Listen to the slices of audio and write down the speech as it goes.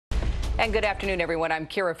And good afternoon, everyone. I'm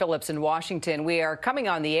Kira Phillips in Washington. We are coming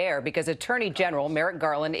on the air because Attorney General Merrick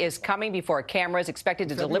Garland is coming before cameras, expected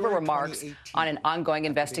to deliver remarks on an ongoing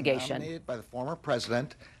investigation. Nominated by the former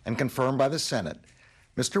president and confirmed by the Senate,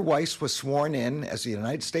 Mr. Weiss was sworn in as the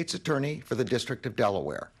United States Attorney for the District of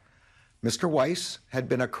Delaware. Mr. Weiss had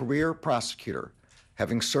been a career prosecutor,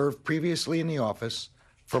 having served previously in the office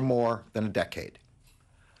for more than a decade.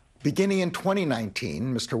 Beginning in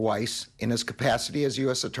 2019, Mr. Weiss, in his capacity as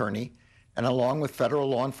U.S. Attorney and along with federal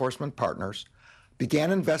law enforcement partners,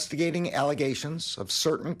 began investigating allegations of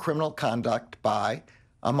certain criminal conduct by,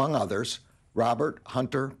 among others, Robert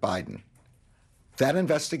Hunter Biden. That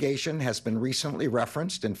investigation has been recently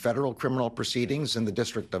referenced in federal criminal proceedings in the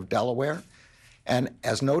District of Delaware, and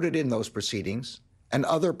as noted in those proceedings and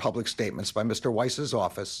other public statements by Mr. Weiss's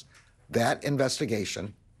office, that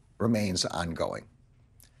investigation remains ongoing.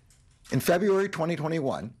 In February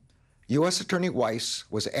 2021, U.S. Attorney Weiss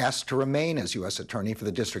was asked to remain as U.S. Attorney for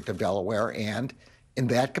the District of Delaware and, in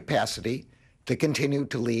that capacity, to continue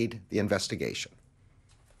to lead the investigation.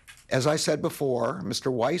 As I said before,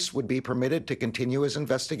 Mr. Weiss would be permitted to continue his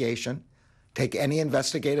investigation, take any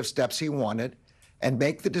investigative steps he wanted, and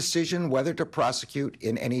make the decision whether to prosecute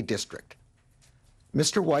in any district.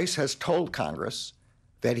 Mr. Weiss has told Congress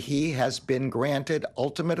that he has been granted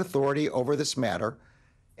ultimate authority over this matter,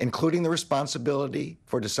 including the responsibility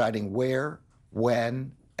for deciding where,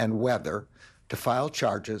 when, and whether to file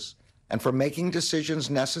charges, and for making decisions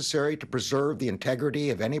necessary to preserve the integrity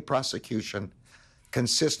of any prosecution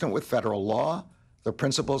consistent with federal law, the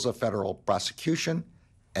principles of federal prosecution,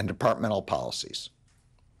 and departmental policies.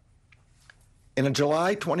 In a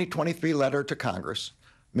July 2023 letter to Congress,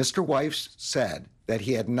 Mr. Weiss said that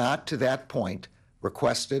he had not to that point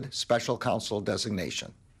requested special counsel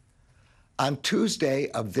designation. On Tuesday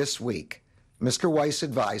of this week, Mr. Weiss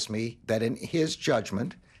advised me that in his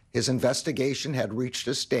judgment, his investigation had reached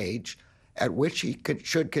a stage at which he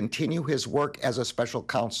should continue his work as a special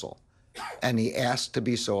counsel, and he asked to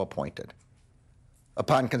be so appointed.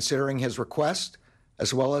 Upon considering his request,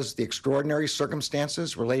 as well as the extraordinary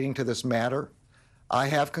circumstances relating to this matter, I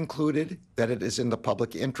have concluded that it is in the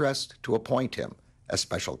public interest to appoint him as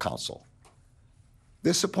special counsel.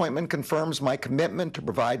 This appointment confirms my commitment to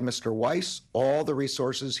provide Mr. Weiss all the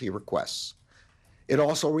resources he requests. It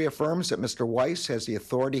also reaffirms that Mr. Weiss has the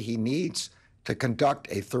authority he needs to conduct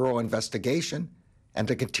a thorough investigation and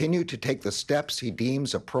to continue to take the steps he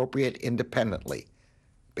deems appropriate independently,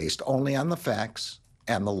 based only on the facts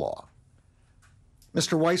and the law.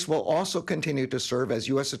 Mr. Weiss will also continue to serve as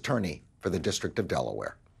U.S. Attorney for the District of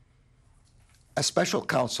Delaware. As special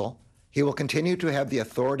counsel, he will continue to have the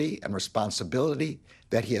authority and responsibility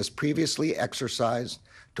that he has previously exercised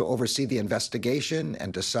to oversee the investigation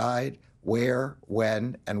and decide where,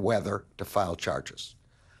 when, and whether to file charges.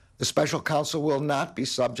 The special counsel will not be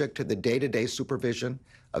subject to the day-to-day supervision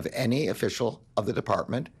of any official of the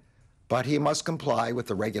department, but he must comply with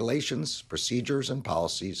the regulations, procedures, and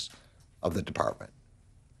policies of the department.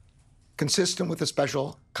 Consistent with the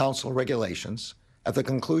special counsel regulations, at the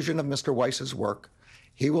conclusion of Mr. Weiss's work,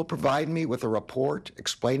 he will provide me with a report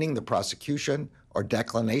explaining the prosecution or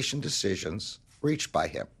declination decisions reached by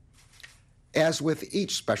him. As with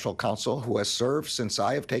each special counsel who has served since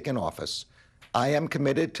I have taken office, I am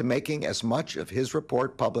committed to making as much of his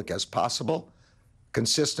report public as possible,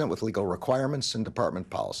 consistent with legal requirements and department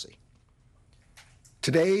policy.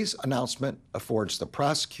 Today's announcement affords the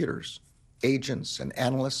prosecutors, agents, and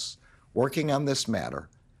analysts working on this matter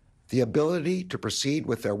the ability to proceed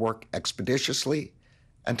with their work expeditiously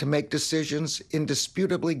and to make decisions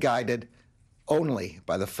indisputably guided only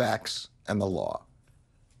by the facts and the law.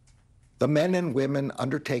 The men and women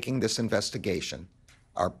undertaking this investigation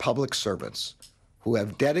are public servants who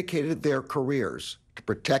have dedicated their careers to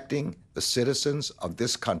protecting the citizens of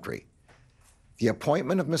this country. The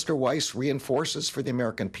appointment of Mr. Weiss reinforces for the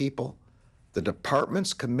American people the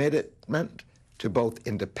department's commitment to both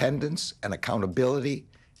independence and accountability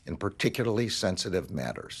in particularly sensitive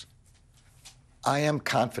matters. I am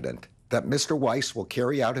confident that Mr. Weiss will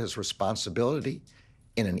carry out his responsibility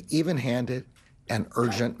in an even-handed and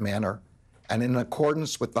urgent manner and in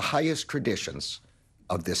accordance with the highest traditions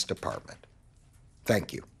of this department.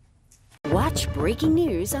 Thank you. Watch breaking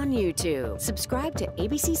news on YouTube. Subscribe to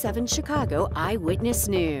ABC 7 Chicago Eyewitness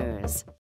News.